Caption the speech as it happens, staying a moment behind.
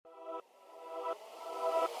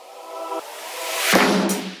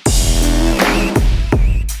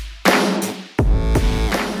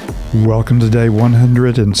Welcome to day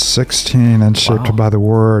 116 and Shaped by the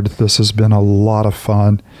Word. This has been a lot of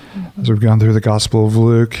fun as we've gone through the Gospel of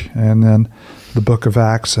Luke and then the book of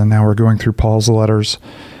Acts, and now we're going through Paul's letters.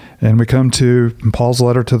 And we come to Paul's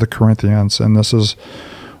letter to the Corinthians, and this is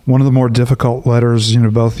one of the more difficult letters,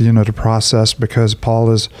 both to process, because Paul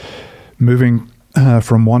is moving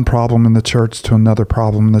from one problem in the church to another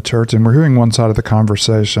problem in the church, and we're hearing one side of the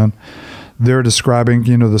conversation. They're describing,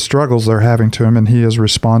 the struggles they're having to him, and he is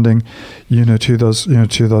responding, to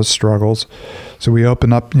those struggles. So we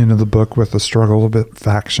open up, the book with the struggle of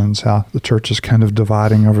factions, how the church is kind of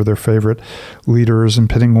dividing over their favorite leaders and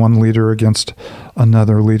pitting one leader against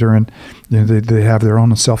another leader. And, they have their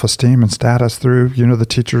own self-esteem and status through, the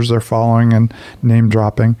teachers they're following and name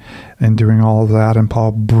dropping and doing all of that. And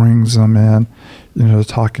Paul brings them in,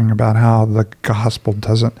 talking about how the gospel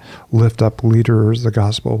doesn't lift up leaders, the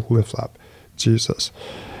gospel lifts up Jesus.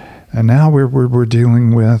 And now we're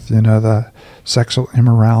dealing with, the sexual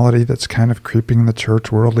immorality that's kind of creeping the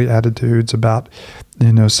church, worldly attitudes about,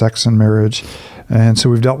 sex and marriage. And so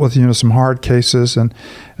we've dealt with, some hard cases, and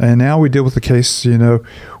now we deal with the case,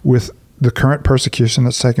 with the current persecution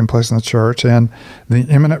that's taking place in the church and the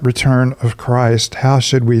imminent return of Christ. How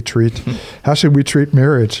should we treat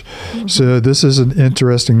marriage? So this is an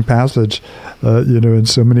interesting passage, in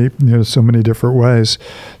so many different ways.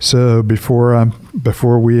 So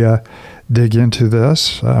before we dig into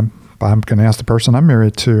this, I'm going to ask the person I'm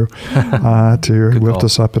married to lift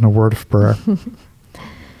us up in a word of prayer.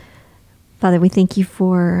 Father, we thank you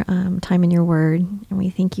for time in your word, and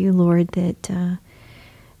we thank you, Lord, that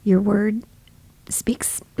your word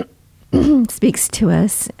speaks to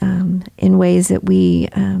us in ways that we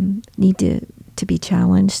need to be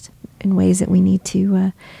challenged, in ways that we need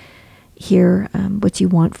to hear what you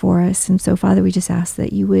want for us. And so, Father, we just ask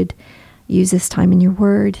that you would use this time in your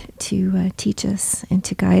word to teach us and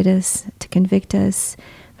to guide us, to convict us,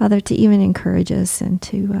 Father, to even encourage us and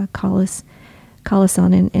to call us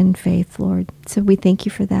on in faith, Lord. So we thank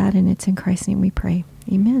you for that, and it's in Christ's name we pray.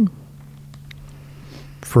 Amen.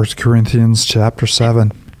 1 Corinthians chapter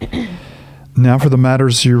 7. Now for the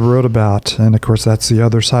matters you wrote about, and of course that's the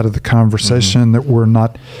other side of the conversation that we're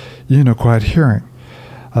not, quite hearing.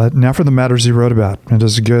 Now for the matters you wrote about, it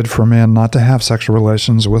is good for a man not to have sexual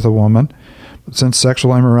relations with a woman. But since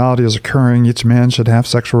sexual immorality is occurring, each man should have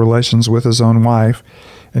sexual relations with his own wife,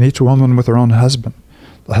 and each woman with her own husband.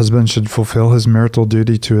 The husband should fulfill his marital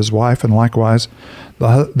duty to his wife, and likewise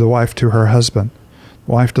the wife to her husband.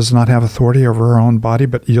 The wife does not have authority over her own body,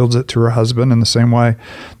 but yields it to her husband. In the same way,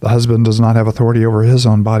 the husband does not have authority over his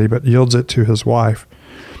own body, but yields it to his wife.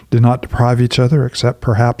 Do not deprive each other, except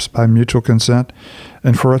perhaps by mutual consent,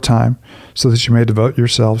 and for a time, so that you may devote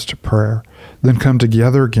yourselves to prayer. Then come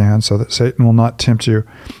together again, so that Satan will not tempt you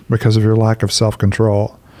because of your lack of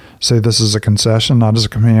self-control. Say this is a concession, not as a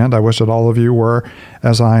command. I wish that all of you were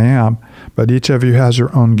as I am, but each of you has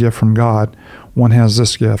your own gift from God. One has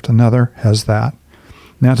this gift, another has that.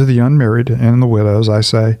 Now to the unmarried and the widows, I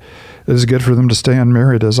say, it is good for them to stay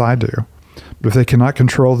unmarried as I do. But if they cannot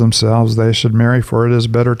control themselves, they should marry, for it is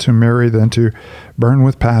better to marry than to burn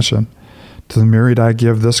with passion. To the married I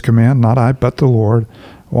give this command, not I, but the Lord.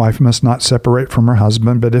 A wife must not separate from her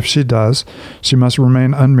husband, but if she does, she must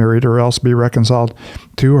remain unmarried or else be reconciled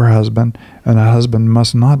to her husband, and a husband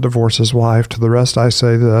must not divorce his wife. To the rest I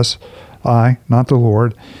say this, I, not the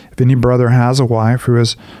Lord. If any brother has a wife who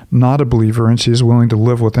is not a believer and she is willing to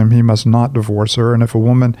live with him, he must not divorce her. And if a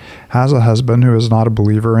woman has a husband who is not a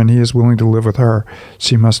believer and he is willing to live with her,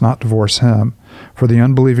 she must not divorce him. For the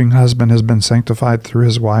unbelieving husband has been sanctified through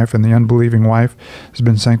his wife, and the unbelieving wife has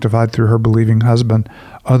been sanctified through her believing husband.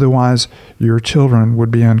 Otherwise, your children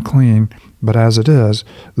would be unclean, but as it is,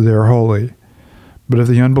 they are holy. But if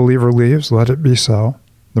the unbeliever leaves, let it be so.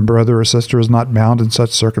 The brother or sister is not bound in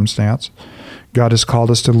such circumstance. God has called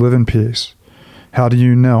us to live in peace. How do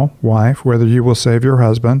you know, wife, whether you will save your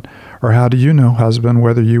husband, or how do you know, husband,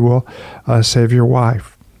 whether you will save your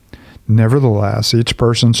wife? Nevertheless, each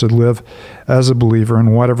person should live as a believer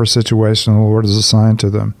in whatever situation the Lord has assigned to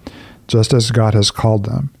them, just as God has called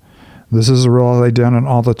them. This is the rule laid down in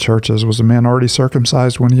all the churches. Was a man already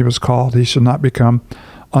circumcised when he was called? He should not become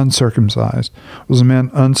uncircumcised. Was a man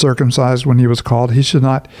uncircumcised when he was called? He should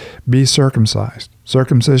not be circumcised.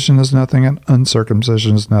 Circumcision is nothing and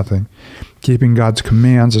uncircumcision is nothing. Keeping God's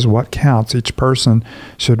commands is what counts. Each person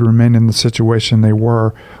should remain in the situation they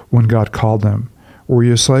were when God called them. Were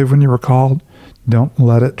you a slave when you were called? Don't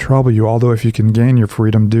let it trouble you, although if you can gain your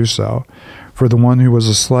freedom, do so. For the one who was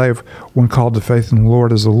a slave when called to faith in the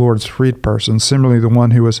Lord is the Lord's freed person. Similarly, the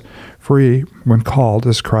one who was free when called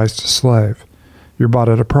is Christ's slave. You're bought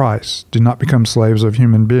at a price. Do not become slaves of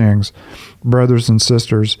human beings. Brothers and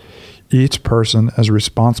sisters, each person, as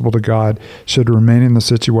responsible to God, should remain in the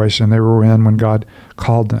situation they were in when God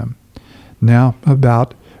called them. Now,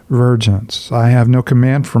 about virgins. I have no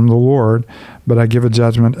command from the Lord, but I give a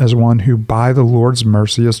judgment as one who by the Lord's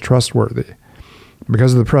mercy is trustworthy.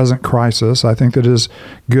 Because of the present crisis, I think that it is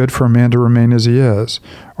good for a man to remain as he is.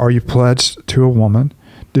 Are you pledged to a woman?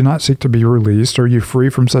 Do not seek to be released. Are you free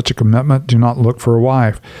from such a commitment? Do not look for a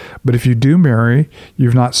wife. But if you do marry,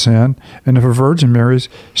 you've not sinned. And if a virgin marries,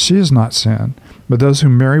 she has not sinned. But those who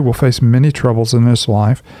marry will face many troubles in this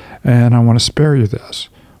life, and I want to spare you this.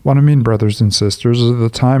 What I mean, brothers and sisters, is the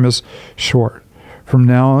time is short. From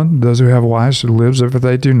now on, those who have wives should live as if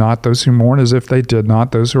they do not, those who mourn as if they did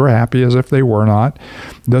not, those who are happy as if they were not,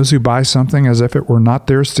 those who buy something as if it were not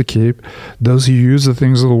theirs to keep, those who use the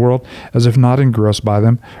things of the world as if not engrossed by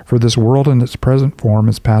them, for this world in its present form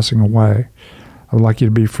is passing away. I would like you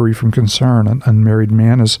to be free from concern. An unmarried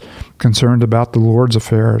man is concerned about the Lord's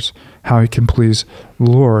affairs, how he can please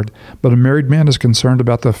the Lord. But a married man is concerned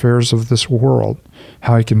about the affairs of this world,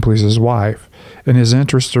 how he can please his wife. And his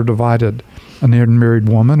interests are divided. An unmarried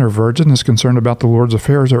woman or virgin is concerned about the Lord's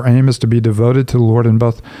affairs. Her aim is to be devoted to the Lord in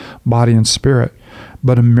both body and spirit.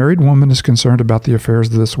 But a married woman is concerned about the affairs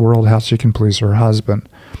of this world, how she can please her husband.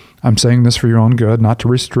 I'm saying this for your own good, not to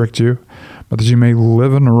restrict you, but that you may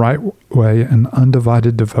live in the right way in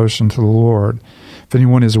undivided devotion to the Lord. If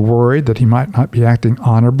anyone is worried that he might not be acting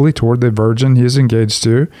honorably toward the virgin he is engaged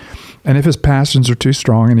to, and if his passions are too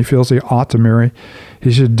strong and he feels he ought to marry,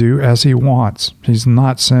 he should do as he wants. He's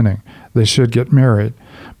not sinning. They should get married.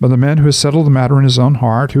 But the man who has settled the matter in his own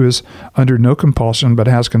heart, who is under no compulsion but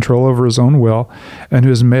has control over his own will, and who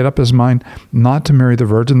has made up his mind not to marry the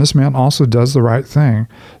virgin, this man also does the right thing.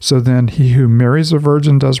 So then he who marries a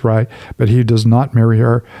virgin does right, but he who does not marry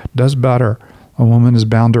her does better. A woman is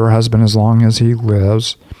bound to her husband as long as he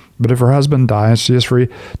lives. But if her husband dies, she is free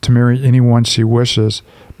to marry anyone she wishes,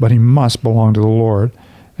 but he must belong to the Lord.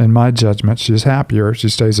 In my judgment, she is happier if she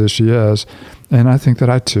stays as she is, and I think that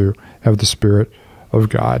I too have the Spirit of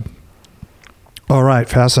God. All right,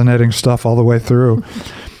 fascinating stuff all the way through.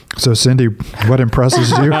 So, Cindy, what impresses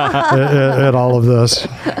you at all of this?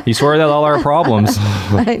 You sorted out all our problems.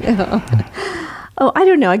 I know. Oh, I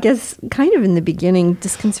don't know. I guess kind of in the beginning,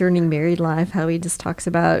 just concerning married life, how he just talks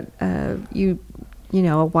about you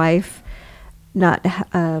know, a wife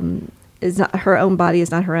is not her own body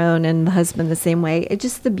is not her own, and the husband the same way. It's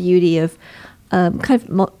just the beauty of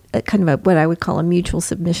kind of what I would call a mutual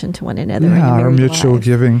submission to one another. Yeah, or mutual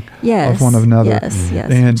giving of one another. Yes.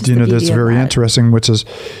 And, you know, that's very interesting, which is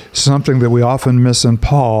something that we often miss in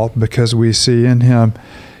Paul, because we see in him,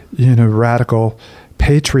 you know, radical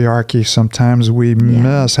patriarchy. Sometimes we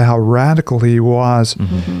miss how radical he was,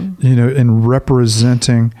 you know, in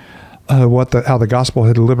representing how the gospel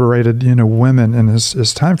had liberated, you know, women in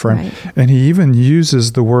his time frame. Right. And he even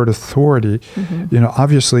uses the word authority. You know,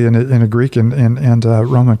 obviously in a Greek and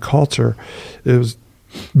Roman culture, it was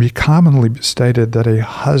be commonly stated that a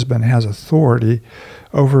husband has authority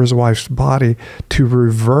over his wife's body. To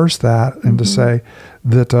reverse that and to say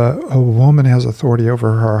that a woman has authority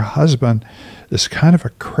over her husband is kind of a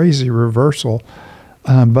crazy reversal.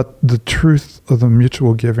 But the truth of the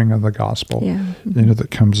mutual giving of the gospel, you know,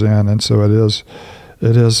 that comes in. And so it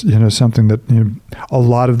is, you know, something that, you know, a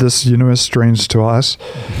lot of this, you know, is strange to us.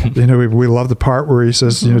 You know, we love the part where he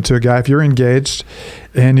says, you know, to a guy, if you're engaged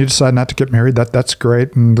and you decide not to get married, that's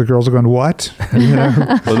great. And the girls are going, what? You know,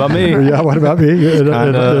 what about me? Yeah, what about me? And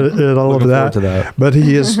all of that. But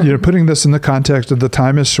he is, you know, putting this in the context of the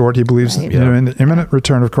time is short. He believes, you know, in the imminent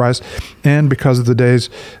return of Christ, and because of the days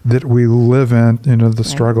that we live in, you know, the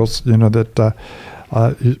struggles, you know, that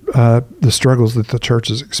the struggles that the church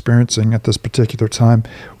is experiencing at this particular time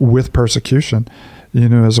with persecution, you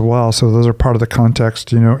know, as well. So those are part of the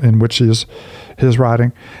context, you know, in which his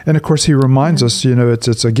writing. And of course, he reminds us, you know,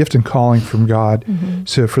 it's a gift and calling from God.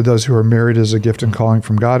 So for those who are married, is a gift and calling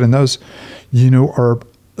from God. And those, you know, are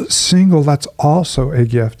single, that's also a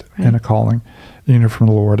gift and a calling, you know, from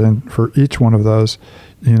the Lord. And for each one of those,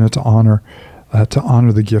 you know, to honor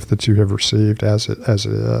the gift that you have received as it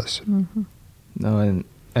is. No, and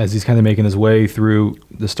as he's kind of making his way through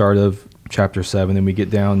the start of chapter 7, and we get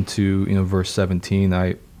down to, you know, verse 17,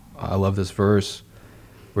 I love this verse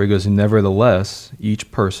where he goes, nevertheless, each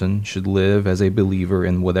person should live as a believer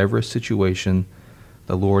in whatever situation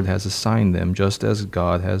the Lord has assigned them, just as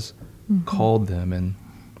God has called them. And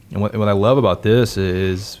what I love about this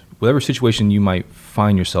is whatever situation you might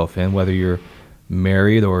find yourself in, whether you're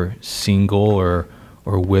married or single or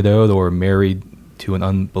widowed or married to an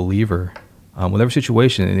unbeliever, whatever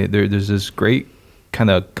situation, there's this great kind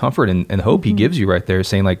of comfort and hope he gives you right there,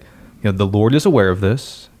 saying like, the Lord is aware of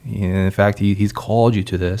this. And in fact, he's called you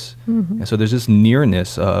to this. And so there's this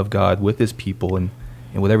nearness of God with his people and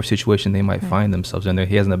in whatever situation they might find themselves in there.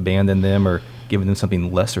 He hasn't abandoned them or given them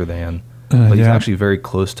something lesser than, but he's actually very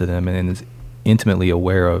close to them and is intimately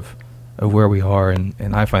aware of where we are. And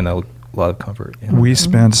I find that a lot of comfort. We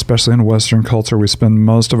spend, especially in Western culture, we spend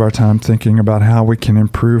most of our time thinking about how we can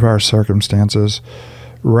improve our circumstances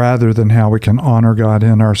rather than how we can honor God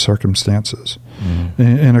in our circumstances.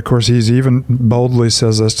 And of course, he's even boldly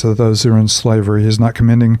says this to those who are in slavery. He's not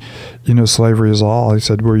commending, slavery is all. He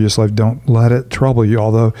said, were you a slave, don't let it trouble you.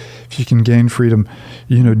 Although if you can gain freedom,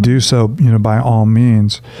 do so, by all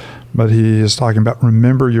means. But he is talking about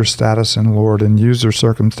remember your status in the Lord and use your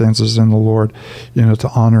circumstances in the Lord,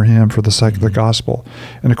 to honor him for the sake of the gospel.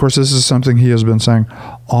 And of course, this is something he has been saying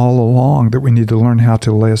all along, that we need to learn how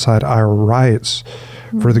to lay aside our rights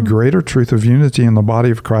for the greater truth of unity in the body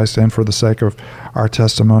of Christ and for the sake of our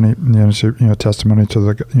testimony, testimony to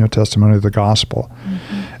the, testimony of the gospel.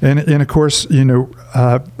 And of course,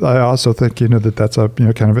 I also think, that that's a,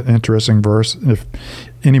 kind of an interesting verse. If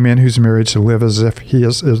any man who's married should live as if he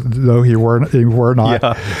is, as though he were not.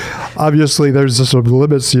 Yeah. Obviously, there's some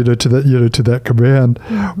limits, to that command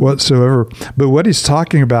whatsoever. But what he's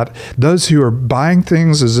talking about, those who are buying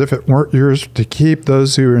things as if it weren't yours to keep,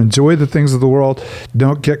 those who enjoy the things of the world,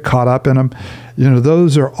 don't get caught up in them.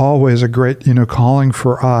 Those are always a great, calling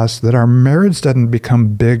for us, that our marriage doesn't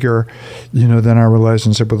become bigger, than our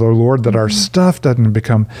relationship with the Lord, that our stuff doesn't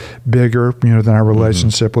become bigger, than our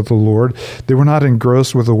relationship with the Lord, that we're not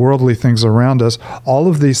engrossed with the worldly things around us. All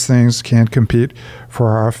of these things can compete for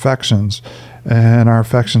our affections, and our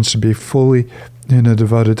affections should be fully,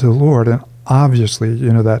 devoted to the Lord. And obviously,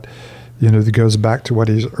 that that goes back to what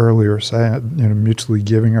he's earlier saying, mutually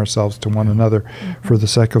giving ourselves to one another for the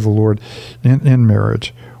sake of the Lord in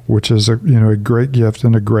marriage, which is a great gift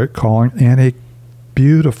and a great calling and a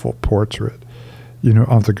beautiful portrait,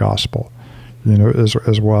 of the gospel,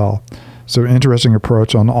 as well. So interesting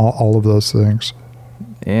approach on all of those things.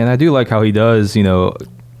 And I do like how he does, kind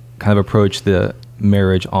of approach the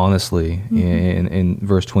marriage honestly. In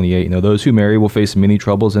verse 28, those who marry will face many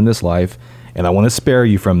troubles in this life, and I want to spare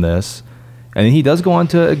you from this. And he does go on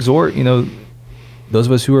to exhort, those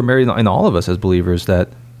of us who are married and all of us as believers that,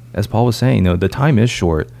 as Paul was saying, the time is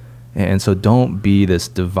short. And so don't be this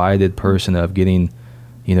divided person of getting,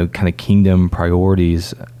 kind of kingdom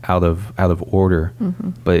priorities out of order.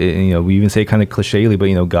 But, we even say kind of clichély,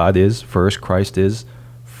 but, God is first, Christ is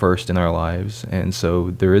first in our lives. And so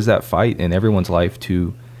there is that fight in everyone's life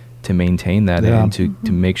to maintain that and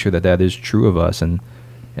to make sure that is true of us. And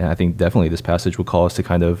I think definitely this passage will call us to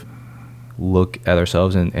kind of look at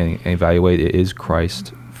ourselves and evaluate, is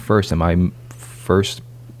Christ first?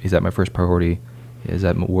 Is that my first priority? Is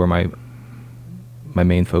that where my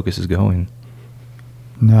main focus is going?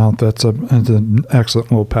 No, that's an excellent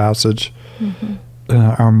little passage.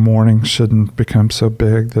 Our mourning shouldn't become so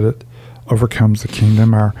big that it overcomes the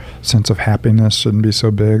kingdom. Our sense of happiness shouldn't be so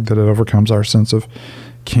big that it overcomes our sense of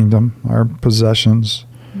kingdom. Our possessions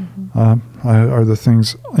are the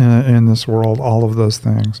things in this world, all of those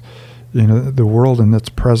things. The world in its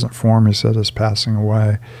present form, he said, is passing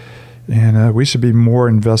away. And we should be more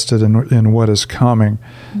invested in what is coming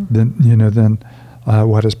than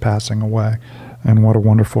what is passing away. And what a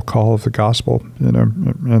wonderful call of the gospel,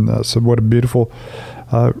 and so what a beautiful,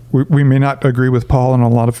 we may not agree with Paul in a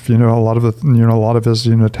lot of his,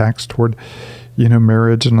 attacks toward,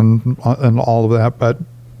 marriage and all of that, but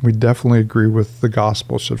we definitely agree with the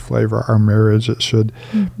gospel should flavor our marriage. It should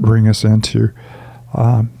bring us into,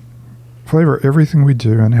 flavor everything we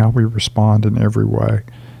do and how we respond in every way,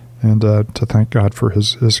 and to thank God for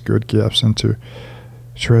his good gifts and to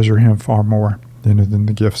treasure him far more than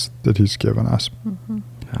the gifts that he's given us.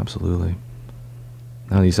 Absolutely.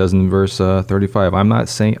 Now he says in verse 35,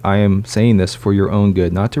 I am saying this for your own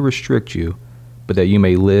good, not to restrict you, but that you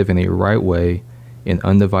may live in a right way in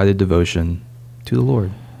undivided devotion to the Lord,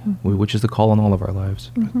 which is the call on all of our lives.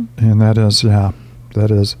 And that is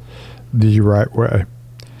the right way.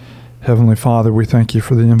 Heavenly Father, we thank you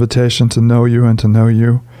for the invitation to know you and to know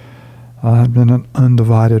you in an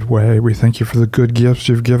undivided way. We thank you for the good gifts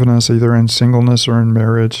you've given us, either in singleness or in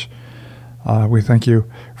marriage. We thank you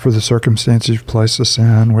for the circumstances you've placed us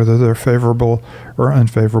in, whether they're favorable or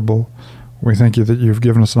unfavorable. We thank you that you've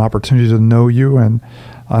given us an opportunity to know you and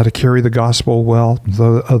to carry the gospel well,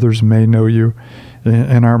 though others may know you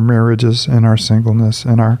in our marriages, in our singleness,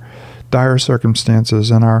 in our dire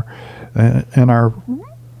circumstances, in our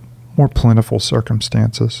more plentiful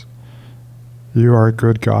circumstances. You are a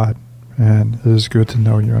good God, and it is good to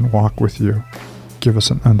know you and walk with you. give us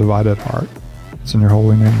an undivided heart. It's in your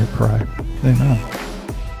holy name we pray. Amen.